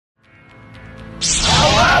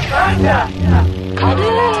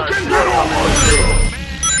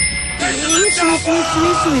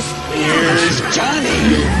Isso. Here's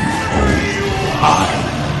Johnny. I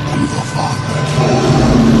am your father.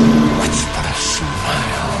 What's that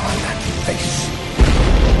smile on that face?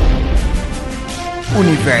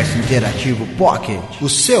 Universo Interativo Pocket, o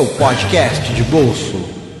seu podcast de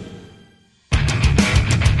bolso.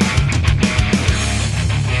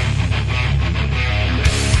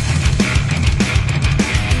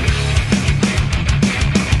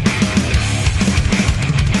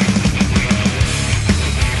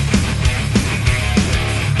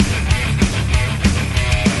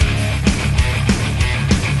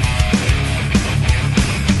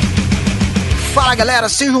 Fala galera,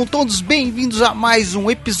 sejam todos bem-vindos a mais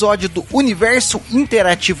um episódio do Universo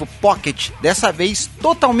Interativo Pocket, dessa vez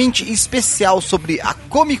totalmente especial sobre a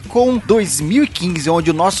Comic Con 2015,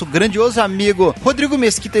 onde o nosso grandioso amigo Rodrigo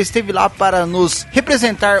Mesquita esteve lá para nos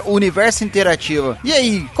representar o Universo Interativo. E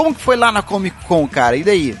aí, como que foi lá na Comic Con, cara? E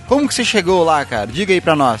daí? Como que você chegou lá, cara? Diga aí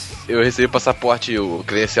pra nós. Eu recebi o passaporte, o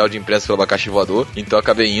credencial de imprensa pelo abacaxi voador, então eu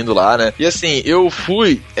acabei indo lá, né? E assim, eu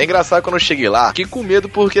fui... É engraçado quando eu cheguei lá, fiquei com medo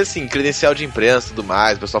porque, assim, credencial de imprensa e tudo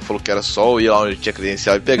mais, o pessoal falou que era só eu ir lá onde tinha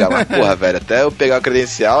credencial e pegar. Mas, porra, velho, até eu pegar o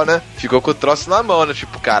credencial, né? Ficou com o troço na mão, né?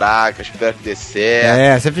 Tipo, caraca, espero que dê certo.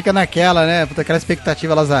 É, você fica naquela, né? Puta, aquela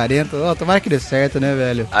expectativa lazarenta. Ó, tomara que dê certo, né,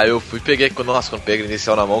 velho? Aí eu fui, peguei, nossa, quando peguei a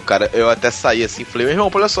credencial na mão, cara, eu até saí assim, falei, meu irmão,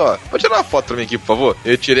 olha só, pode tirar uma foto pra mim aqui, por favor?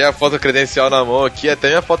 Eu tirei a foto da credencial na mão aqui, até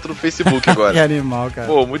minha foto no Facebook agora. Que animal, cara.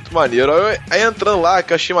 Pô, muito maneiro. Aí entrando lá,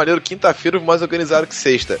 que eu achei maneiro, quinta-feira mais organizado que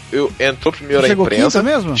sexta. Eu entrou primeiro a imprensa. Quinta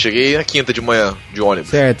mesmo? Cheguei na quinta de manhã, de ônibus.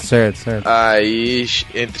 Certo. Aí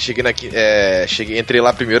entrei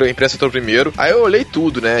lá primeiro, a imprensa entrou primeiro. Aí eu olhei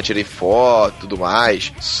tudo, né? Tirei foto, tudo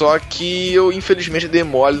mais. Só que eu, infelizmente, dei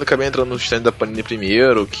mole, não acabei entrando no stand da Panini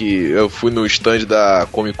primeiro, que eu fui no stand da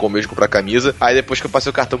Comic Con mesmo comprar camisa. Aí depois que eu passei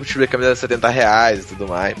o cartão, eu tive a camisa de R$70 e tudo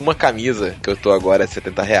mais. Uma camisa que eu tô agora é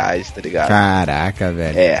R$70, tá ligado? Caraca,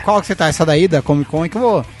 velho. É. Qual que você tá? Essa daí da Comic Con? Que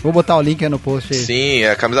eu vou botar o link aí no post aí. Sim,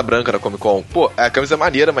 é a camisa branca da Comic Con. Pô, a camisa é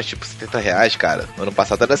maneira, mas tipo, R$70, cara. Ano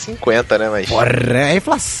passado era 50, né? Mas... Porra, é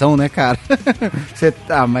inflação, né, cara?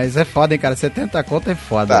 Mas é foda, hein, cara? 70 conto é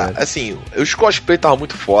foda. Tá, velho. assim, os cosplay estavam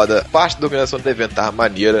muito foda, parte da organização do evento tava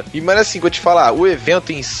maneira. Mas assim, vou te falar, o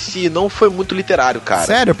evento em si não foi muito literário, cara.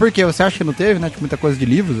 Sério? Por quê? Você acha que não teve, né? Tipo, muita coisa de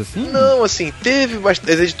livros, assim? Não, assim, teve, mas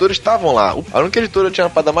as editoras estavam lá. A única editora que tinha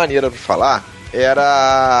uma parada maneira pra falar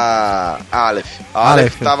era a Aleph. A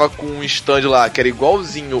Aleph tava com um stand lá que era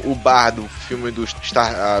igualzinho o bar do filme do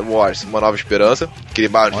Star Wars, Uma Nova Esperança, aquele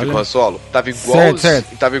bar onde fica o Han Solo.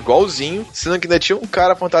 Tava igualzinho, sendo que ainda tinha um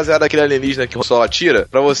cara fantasiado daquele alienígena que o Han Solo atira,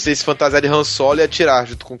 pra você se fantasiar de Han Solo e atirar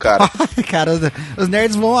junto com o cara. Cara, os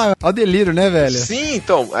nerds vão ao delírio, né, velho? Sim,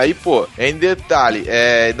 então, aí, pô, em detalhe,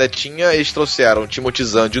 ainda eles trouxeram o Timothy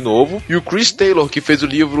Zahn de novo, e o Chris Taylor, que fez o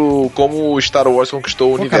livro Como Star Wars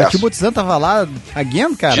Conquistou o Universo. Cara, o Timothy Zahn tava lá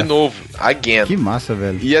again, cara? De novo, again. Que massa,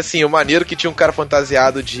 velho. E assim, o maneiro que tinha um cara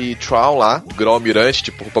fantasiado de Tron lá, grão-almirante,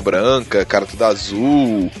 tipo, roupa branca, cara tudo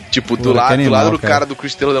azul, tipo, do lado do cara do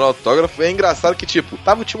Chris Taylor dando autógrafo. É engraçado que, tipo,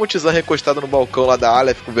 tava o Timothy Zahn recostado no balcão lá da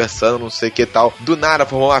Aleph, conversando, não sei o que tal. Do nada,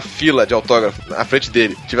 formou uma fila de autógrafo na frente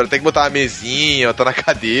dele. Tiveram até que botar uma mesinha, botar na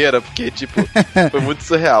cadeira, porque, tipo, foi muito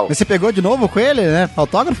surreal. Mas você pegou de novo com ele, né?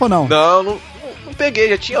 Autógrafo ou não? Não peguei,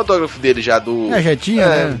 já tinha autógrafo dele já do... Já tinha,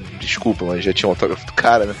 né? Desculpa, mas já tinha um autógrafo do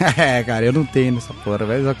cara, né? Cara, eu não tenho nessa porra,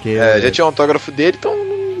 mas ok. Já tinha um autógrafo dele, então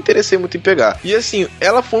não interessei muito em pegar. E assim,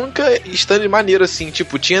 ela foi a única stand maneira, assim,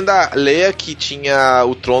 tipo, tinha da Leia que tinha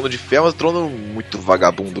o trono de ferro, mas o trono muito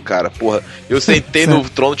vagabundo, cara, porra. Eu sentei no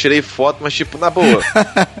trono, tirei foto, mas tipo, na boa.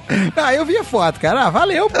 Eu vi a foto, cara,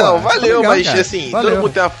 valeu, pô. Não, valeu, legal, mas cara. Assim, valeu. Todo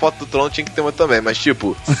mundo tem uma foto do trono, tinha que ter uma também, mas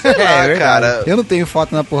tipo, sei lá, cara. Eu não tenho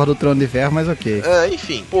foto na porra do trono de ferro, mas ok.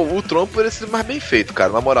 Enfim, pô, o trono poderia ser mais bem feito,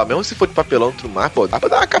 cara, na moral, mesmo se for de papelão e tudo mais, pô, dá pra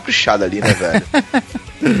dar uma caprichada ali, né, velho?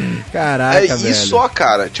 Caraca, velho. E só,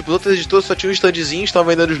 cara, tipo, as outras editoras só tinham um standzinho, estavam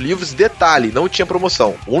vendendo os livros, detalhe, não tinha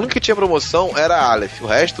promoção. O único que tinha promoção era a Aleph, o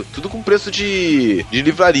resto, tudo com preço de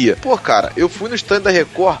livraria. Pô, cara, eu fui no stand da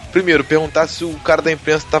Record, primeiro, perguntar se o cara da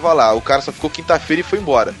imprensa tava lá, o cara só ficou quinta-feira e foi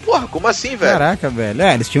embora. Porra, como assim, velho? Caraca, velho,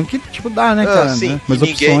 eles tinham que, tipo, dar, né, cara? Sim, né? Mas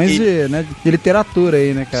opções de literatura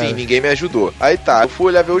aí, né, cara? Sim, ninguém me ajudou. Aí tá, eu fui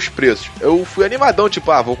olhar ver os preços. Eu fui animadão,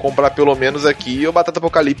 tipo, vou comprar pelo menos aqui o Batata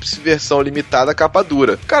Apocalipse versão limitada, capa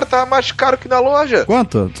dura. Cara, tava mais caro que na loja.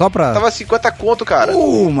 Quanto? Só pra... Tava 50 conto, cara.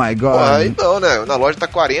 Oh my god. Porra, aí não, né? Na loja tá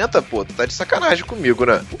 40, pô. Tu tá de sacanagem comigo,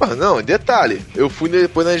 né? Porra, não, detalhe. Eu fui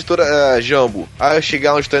depois na editora Jumbo. Aí eu cheguei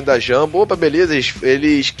lá no stand da Jumbo. Opa, beleza.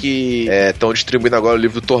 Eles que estão distribuindo agora o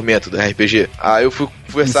livro do Tormento, do RPG. Aí eu fui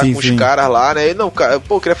conversar com os caras lá, né? E não, cara,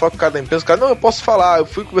 pô, eu queria falar com o cara da imprensa. O cara, não, eu posso falar. Eu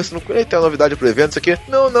fui conversando com ele, tem uma novidade pro evento, isso aqui.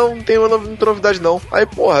 Não tem novidade não. Aí,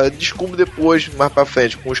 porra, descubro depois, mais pra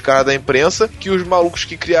frente, com os caras da imprensa, que os malucos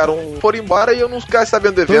que criaram foram embora e eu não fiquei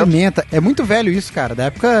sabendo do evento. Tormenta. É muito velho isso, cara. Da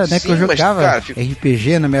época, né, que eu jogava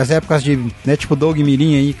RPG, nas minhas épocas de, né, tipo Doug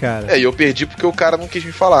Mirim aí, cara. E eu perdi porque o cara não quis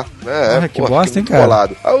me falar. Que bosta, hein, cara.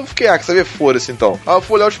 Bolado. Aí eu fiquei, quer saber? Foda-se, então. Aí eu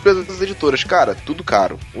fui olhar os preços das editoras. Cara, tudo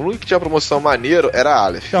caro. O único que tinha promoção maneiro era a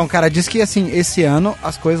Aleph. Então, cara, diz que, assim, esse ano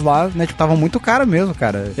as coisas lá, né, tipo, estavam muito caras mesmo,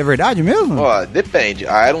 cara. É verdade mesmo? Ó, depende.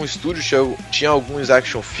 A Iron Studio tinha alguns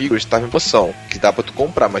action figures que estavam em promoção, que dá pra tu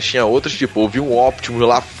comprar, mas tinha outros, tipo, eu vi um Optimus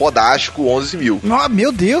lá fodástico, 11 mil. Oh,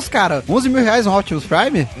 meu Deus, cara. 11 mil reais um Optimus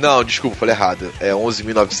Prime? Não, desculpa, falei errado. É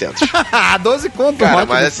 11.900. 12 conto, cara,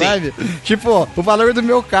 mas assim, Prime. Tipo, o valor do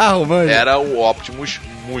meu carro, mano. Era um Optimus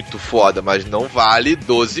muito foda, mas não vale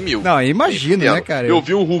 12 mil. Não, imagino, né, cara? Eu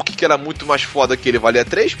vi um Hulk que era muito mais foda que ele, valia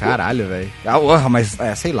 3, pô. Caralho, velho. Mas,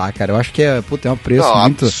 sei lá, cara, eu acho que é um preço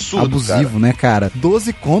muito absurdo, abusivo, cara. Né, cara?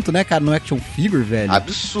 12 conto, né, cara, no action figure, velho.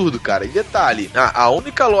 Absurdo, cara. E detalhe, a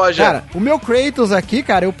única loja... Cara, o meu Kratos aqui,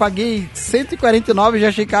 cara, eu paguei 149 e já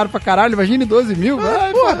achei caro pra caralho, imagine 12 mil,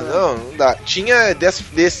 velho. Porra, não dá. Tinha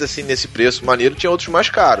desses, assim, nesse preço maneiro, tinha outros mais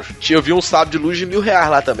caros. Eu vi um sábio de luz de R$1.000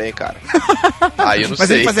 lá também, cara. Aí eu não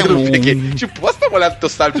sei. Tipo, posso dar uma olhada no teu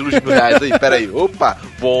sábio de luz de R$1.000 aí? Pera aí. Opa,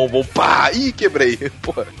 bom, pá. Ih, quebrei.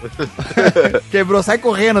 Porra. Quebrou, sai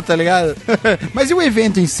correndo, tá ligado? Mas e o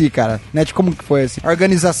evento em si, cara? Né, de como que foi assim? A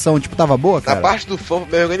organização, tipo, tava boa, cara? Na parte do fã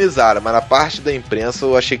bem organizada, mas na parte da imprensa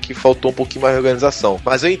eu achei que faltou um pouquinho mais de organização.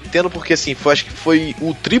 Mas eu entendo porque, assim, acho que foi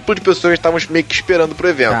o triplo de pessoas que estavam meio que esperando pro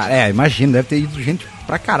evento. Cara, imagina, deve ter ido gente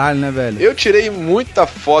pra caralho, né, velho? Eu tirei muita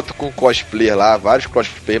foto com cosplayer lá, vários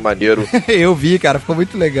cosplayer maneiro. Eu vi, cara, ficou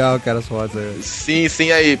muito legal, cara, as fotos aí.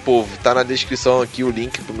 Sim, aí, povo, tá na descrição aqui o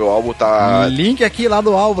link pro meu álbum, tá... Link aqui lá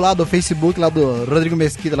do álbum, lá do Facebook, lá do Rodrigo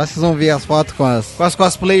Mesquita, lá vocês vão ver as fotos com as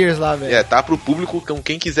cosplayers lá, velho. Tá pro público, então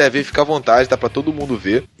quem quiser ver, fica à vontade, tá pra todo mundo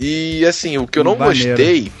ver. E, assim, o que eu não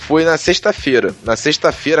gostei foi na sexta-feira. Na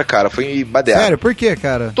sexta-feira, cara, foi badeado. Sério, por quê,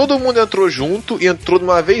 cara? Todo mundo entrou junto e entrou de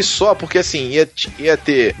uma vez só, porque, assim, ia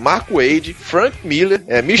ter Mark Wade, Frank Miller,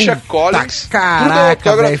 Misha Collins,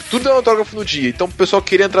 caraca, tudo é autógrafo no dia, então o pessoal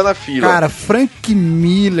queria entrar na fila. Cara, Frank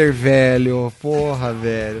Miller, velho, porra,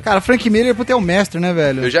 velho. Cara, Frank Miller é o mestre, né,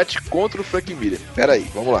 velho? Eu já te conto o Frank Miller. Pera aí,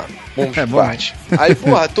 vamos lá. Vamos de parte. Aí,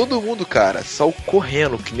 porra, todo mundo, cara, saiu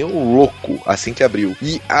correndo que nem um louco assim que abriu.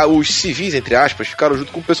 E os civis, entre aspas, ficaram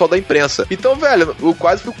junto com o pessoal da imprensa. Então, velho, eu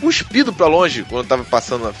quase fui cuspido pra longe quando eu tava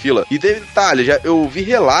passando na fila. E detalhe, eu vi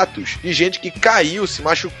relatos de gente que caiu, se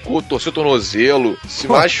machucou, torceu o tornozelo, se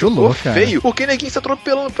machucou feio, porque ninguém se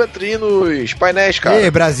atropelando pra entrar nos painéis, cara.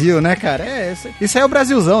 Brasil, né, cara? Isso aí é o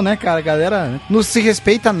Brasilzão, né, cara? A galera não se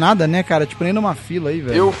respeita nada, né, cara? Tipo, nem numa fila aí,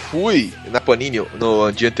 velho. Eu fui na Panini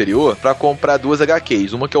no dia anterior pra comprar 2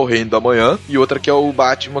 HQs. Uma que é o Reino do Amanhã e outra que é o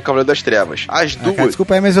Batman Cavaleiro das Trevas. As duas... Cara,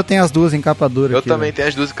 desculpa aí, mas eu tenho as duas em capa dura. Eu também tenho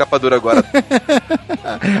as duas em capa dura agora.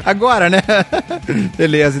 Agora, né?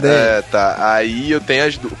 Beleza, ideia. Tá. Aí eu tenho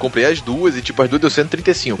comprei as duas e, tipo, as duas deu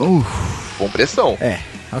 135. Com pressão.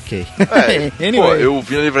 Ok. Anyway. Pô, eu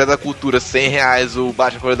vi na Livraria da Cultura R$100 o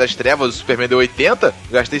Batman Cavaleiro das Trevas, o Superman deu 80,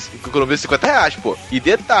 gastei economia R$50, pô. E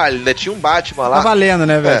detalhe, ainda tinha um Batman lá. Tá valendo,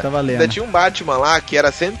 né, velho? Tá valendo. Ainda tinha um Batman lá que era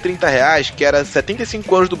R$130, que era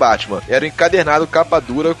 75 anos do Batman. Era encadernado, capa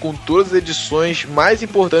dura, com todas as edições mais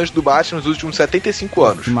importantes do Batman nos últimos 75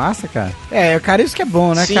 anos. Que massa, cara. Cara, isso que é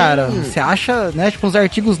bom, né, cara? Você acha, né, tipo, uns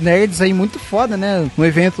artigos nerds aí muito foda, né? Um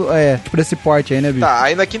evento, tipo, desse porte aí, né, bicho? Tá,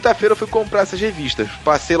 aí na quinta-feira eu fui comprar essas revistas.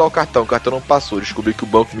 Passei lá o cartão não passou. Descobri que o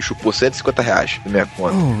banco me chupou R$150 na minha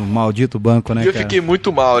conta. Maldito banco, né, E eu fiquei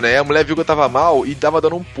muito mal, né? A mulher viu que eu tava mal e tava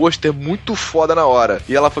dando um pôster muito foda na hora.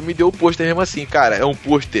 E ela me deu o pôster mesmo assim, cara. É um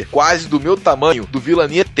pôster quase do meu tamanho, do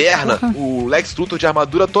Vilania Eterna. O Lex Luthor de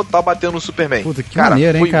armadura total batendo no Superman. Puta, que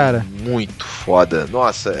maneiro, hein, cara? Muito foda.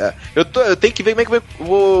 Nossa, eu tenho que ver como é que eu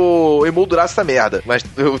vou emoldurar essa merda. Mas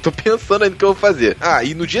eu tô pensando ainda o que eu vou fazer.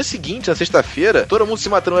 E no dia seguinte, na sexta-feira, todo mundo se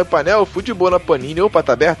matando no meu painel, eu fui de boa na Panini. Opa,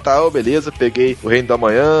 tá aberto, tal, beleza. Peguei o Reino da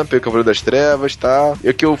Manhã, peguei o Cavaleiro das Trevas, tá.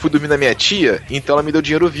 Eu fui dormir na minha tia, então ela me deu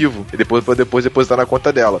dinheiro vivo. E depois depositar na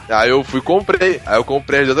conta dela. Aí eu fui e comprei. Aí eu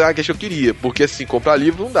comprei as duas HQs que eu queria. Porque assim, comprar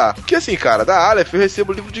livro não dá. Porque assim, cara, da Aleph eu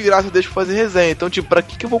recebo livro de graça, eu deixo fazer resenha. Então, tipo, pra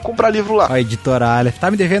que eu vou comprar livro lá? A editora Aleph,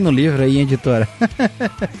 tá me devendo um livro aí, hein, editora?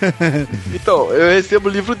 Então, eu recebo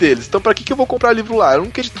o livro deles. Então, pra que eu vou comprar livro lá? A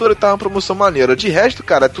única editora tá uma promoção maneira. De resto,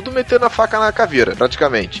 cara, é tudo metendo a faca na caveira,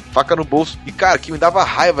 praticamente. Faca no bolso. E, cara, que me dava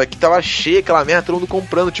raiva, que tava cheia aquela merda, todo mundo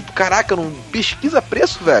comprando. Tipo, caraca, não pesquisa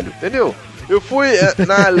preço, velho. Entendeu? Eu fui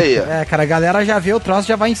na Leia. É, cara, a galera já vê o troço,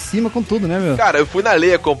 já vai em cima com tudo, né, meu? Cara, eu fui na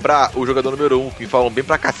Leia comprar o jogador número 1, que falam bem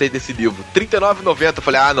pra cacete desse livro. R$39,90. Eu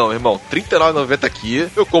falei, não, irmão, R$39,90 aqui,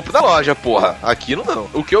 eu compro na loja, porra. Aqui não.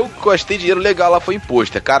 O que eu gastei dinheiro legal lá foi em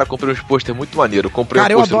pôster. Cara, comprei uns pôster muito maneiro.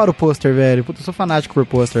 Cara, eu adoro pôster, velho. Puta, eu sou fanático por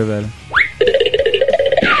pôster, velho.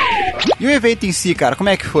 E o evento em si, cara, como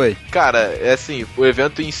é que foi? Cara, é assim, o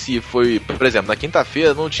evento em si foi, por exemplo, na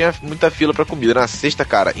quinta-feira não tinha muita fila pra comida. Na sexta,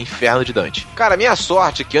 cara, inferno de Dante. Cara, minha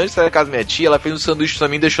sorte é que antes de sair da casa da minha tia, ela fez um sanduíche pra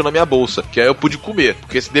mim e deixou na minha bolsa, que aí eu pude comer.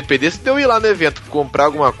 Porque se dependesse de eu ir lá no evento comprar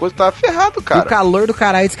alguma coisa, tava ferrado, cara. E o calor do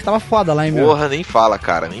caralho disse que tava foda lá, hein, meu? Porra, nem fala,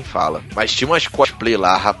 cara, nem fala. Mas tinha umas cosplay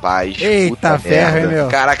lá, rapaz. Eita ferro, hein, meu?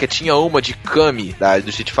 Caraca, tinha uma de Kami, do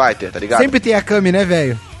Street Fighter, tá ligado? Sempre tem a Kami, né,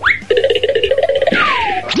 velho?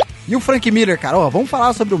 E o Frank Miller, cara, vamos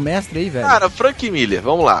falar sobre o mestre aí, velho. Cara, Frank Miller,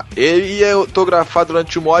 vamos lá. Ele ia autografar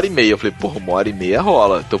durante 1h30. Eu falei, porra, 1h30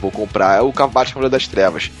 rola. Então eu vou comprar o Batman das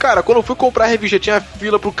Trevas. Cara, quando eu fui comprar a revista, tinha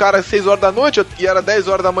fila pro cara às 6 horas da noite e era 10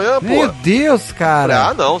 horas da manhã, pô. Meu Deus, cara. Eu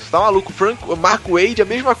falei, não, você tá maluco. Mark Wade, a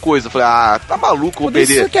mesma coisa. Eu falei, tá maluco, vou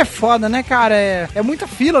perder. Isso que é foda, né, cara? É muita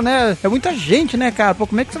fila, né? É muita gente, né, cara? Pô,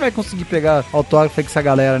 como é que você vai conseguir pegar autógrafo aí com essa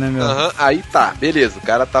galera, né, meu? Aí tá, beleza, o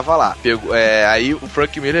cara tava lá. Aí o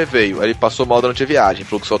Frank Miller veio. Aí ele passou mal durante a viagem.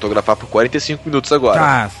 Falou que só autografar por 45 minutos agora.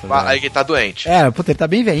 Nossa, aí ele tá doente. Puta, ele tá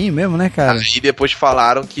bem velhinho mesmo, né, cara? Aí depois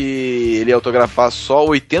falaram que ele ia autografar só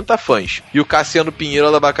 80 fãs. E o Cassiano Pinheiro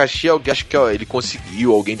lá da Abacaxi, acho que ele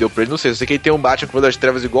conseguiu, alguém deu pra ele, não sei. Eu sei que ele tem um Batman das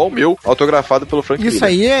Trevas igual o meu, autografado pelo Frank Miller. Isso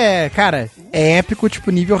aí cara, é épico,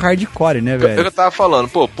 tipo, nível hardcore, né, velho? Eu tava falando,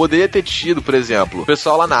 poderia ter tido, por exemplo, o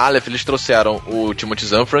pessoal lá na Aleph, eles trouxeram o Timothy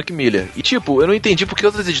Zahn e o Frank Miller. E, tipo, eu não entendi porque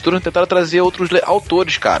outras editoras tentaram trazer outros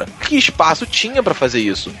autores, cara. Que espaço tinha pra fazer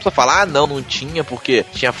isso? Só falar, não tinha porque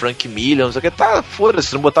tinha Frank Miller, não sei o que. Tá,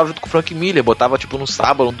 foda-se, não botava junto com o Frank Miller, botava, tipo, no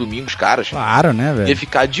sábado, no domingo, os caras. Claro, né, velho? Ia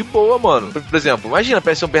ficar de boa, mano. Por exemplo, imagina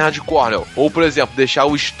aparecer um Bernard Cornell. Ou, por exemplo, deixar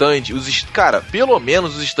o stand, cara, pelo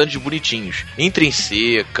menos os stands bonitinhos.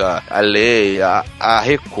 Intrinseca, a Leia, a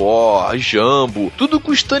Record, a Jumbo, tudo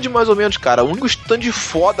com stand mais ou menos, cara. O único stand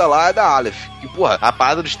foda lá é da Aleph. E, porra, a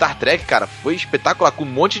parada do Star Trek, cara, foi espetacular, com um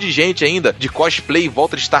monte de gente ainda, de cosplay em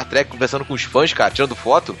volta de Star Trek, conversando com os fãs, cara, tirando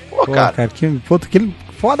foto. Pô, cara. Que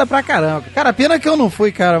foda pra caramba. Cara, pena que eu não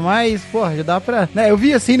fui, cara, mas, porra, já dá pra... Né, eu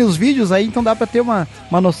vi, assim, nos vídeos aí, então dá pra ter uma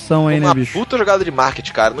noção aí, né, bicho? Uma puta jogada de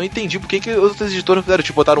marketing, cara. Não entendi por que os outros editores não fizeram,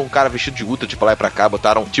 tipo, botaram um cara vestido de Ultra, tipo, lá e pra cá,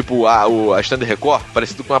 botaram, tipo, a Stand Record,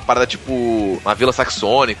 parecido com uma parada, tipo, uma vila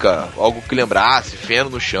saxônica, algo que lembrasse,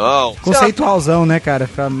 feno no chão. Conceitualzão, né, cara?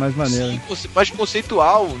 Fica mais maneiro. Sim, mas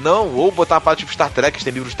conceitual, não. Ou botar uma parada, tipo, Star Trek,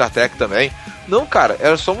 tem livro de Star Trek também. Não, cara,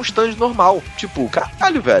 era só um stand normal. Tipo,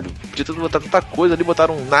 caralho, velho. Podia ter botado tanta coisa ali,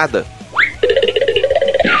 botaram nada.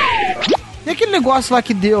 E aquele negócio lá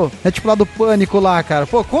que deu, né, tipo lá do pânico lá, cara.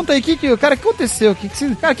 Pô, conta aí, cara, o que aconteceu? O que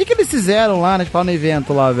eles fizeram lá, né, tipo lá no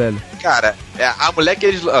evento lá, velho? Cara, a mulher que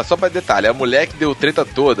eles... Só pra detalhe, a mulher que deu treta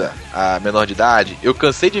toda, a menor de idade, eu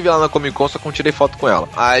cansei de ver ela na Comic Con, só que não tirei foto com ela.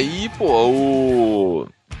 Aí, pô, o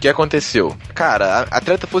que aconteceu? Cara, a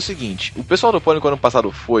treta foi o seguinte: o pessoal do Pânico ano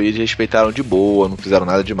passado eles respeitaram de boa, não fizeram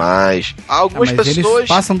nada demais. Algumas mas pessoas... eles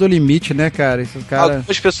passam do limite, né, cara?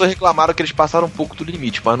 Algumas pessoas reclamaram que eles passaram um pouco do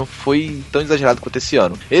limite, mas não foi tão exagerado quanto esse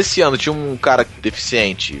ano. Esse ano tinha um cara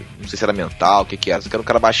deficiente, não sei se era mental, o que era, só que era um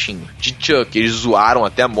cara baixinho. De Chuck, eles zoaram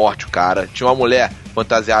até a morte o cara. Tinha uma mulher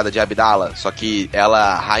fantasiada de Abdala, só que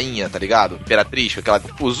ela rainha, tá ligado? Imperatriz, que ela,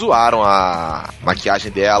 tipo, zoaram a maquiagem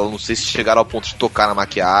dela, não sei se chegaram ao ponto de tocar na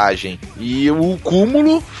maquiagem. E o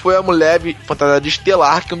cúmulo foi a mulher fantasiada de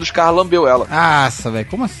Estelar, que um dos caras lambeu ela. Nossa, velho,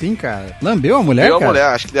 como assim, cara? Lambeu a mulher, lambeu cara? Lambeu a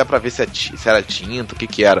mulher, acho que dá pra ver se era tinta, o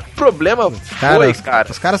que era. O problema cara...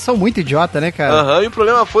 Os caras são muito idiota, né, cara? Aham, e o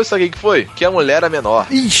problema sabe o que foi? Que a mulher era menor.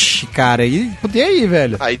 Ixi, cara, e aí,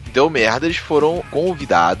 velho? Aí deu merda, eles foram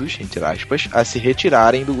convidados, entre aspas, a se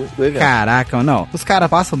retirarem do evento. Caraca, não. Os caras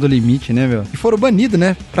passam do limite, né, meu? E foram banidos,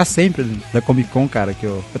 né? Pra sempre da Comic Con, cara, que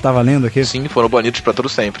eu tava lendo aqui. Sim, foram banidos pra todo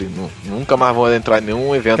sempre. Nunca mais vão entrar em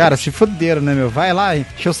nenhum evento. Cara, se fuderam, né, meu? Vai lá,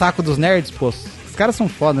 encher o saco dos nerds, pô. Os caras são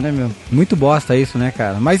foda, né, meu? Muito bosta isso, né,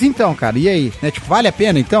 cara? Mas então, cara, e aí? Né? Tipo, vale a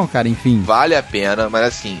pena então, cara? Enfim. Vale a pena, mas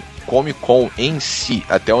assim, Comic Con em si,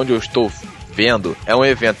 até onde eu estou vendo, é um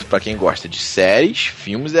evento pra quem gosta de séries,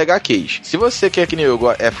 filmes e HQs. Se você quer que nem eu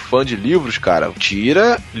é fã de livros, cara,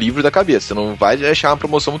 tira livros da cabeça. Você não vai achar uma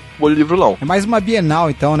promoção muito boa de livro, não. É mais uma Bienal,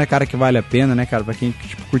 então, né, cara, que vale a pena, né, cara, pra quem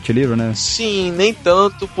tipo, curte livro, né? Sim, nem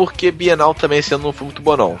tanto, porque Bienal também esse ano não foi muito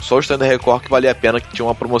bom, não. Só o Stand Record que valia a pena, que tinha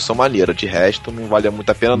uma promoção maneira. De resto, não valia muito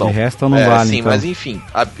a pena, não. De resto, não vale, sim, então. Mas enfim,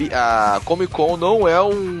 a Comic Con não é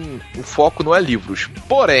o foco não é livros.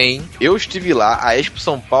 Porém, eu estive lá, a Expo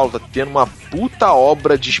São Paulo tá tendo uma puta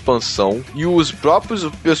obra de expansão, e os próprios,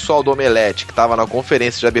 o pessoal do Omelete, que tava na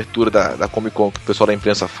conferência de abertura da Comic Con, que o pessoal da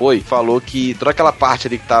imprensa foi, falou que toda aquela parte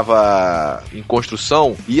ali que tava em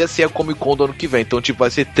construção ia ser a Comic Con do ano que vem. Então, tipo,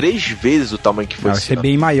 vai ser 3 vezes o tamanho que foi esse ano. Vai ser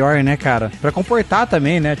bem maior, né, cara? Pra comportar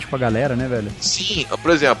também, né, tipo, a galera, né, velho? Sim,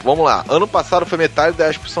 por exemplo, vamos lá. Ano passado foi metade da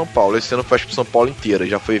Expo São Paulo. Esse ano foi a Expo São Paulo inteira.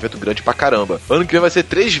 Já foi evento grande pra caramba. Ano que vem vai ser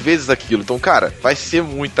 3 vezes aquilo. Então, cara, vai ser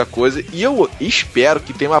muita coisa. E eu espero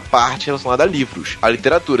que tenha uma parte relacionada a livros, a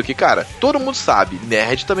literatura. Que, cara, todo mundo sabe,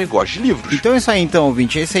 nerd também gosta de livros. Então é isso aí, então,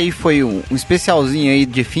 ouvinte. Esse aí foi um especialzinho aí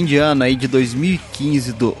de fim de ano aí de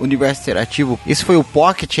 2015 do Universo Interativo. Esse foi o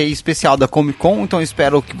Pocket aí especial da Comic Con. Então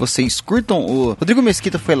espero que vocês curtam. O Rodrigo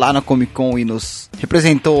Mesquita foi lá na Comic Con e nos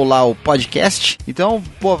representou lá o podcast. Então,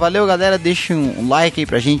 pô, valeu, galera. Deixe um like aí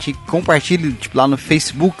pra gente. Compartilhe, tipo, lá no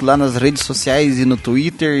Facebook, lá nas redes sociais e no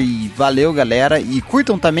Twitter. E valeu, galera. E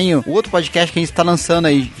curtam também o outro podcast que a gente tá lançando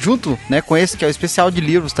aí junto, né, com esse que é o especial de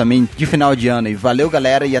livros também de final de ano. E valeu,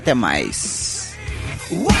 galera, e até mais.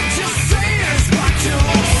 What you say is what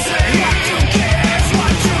you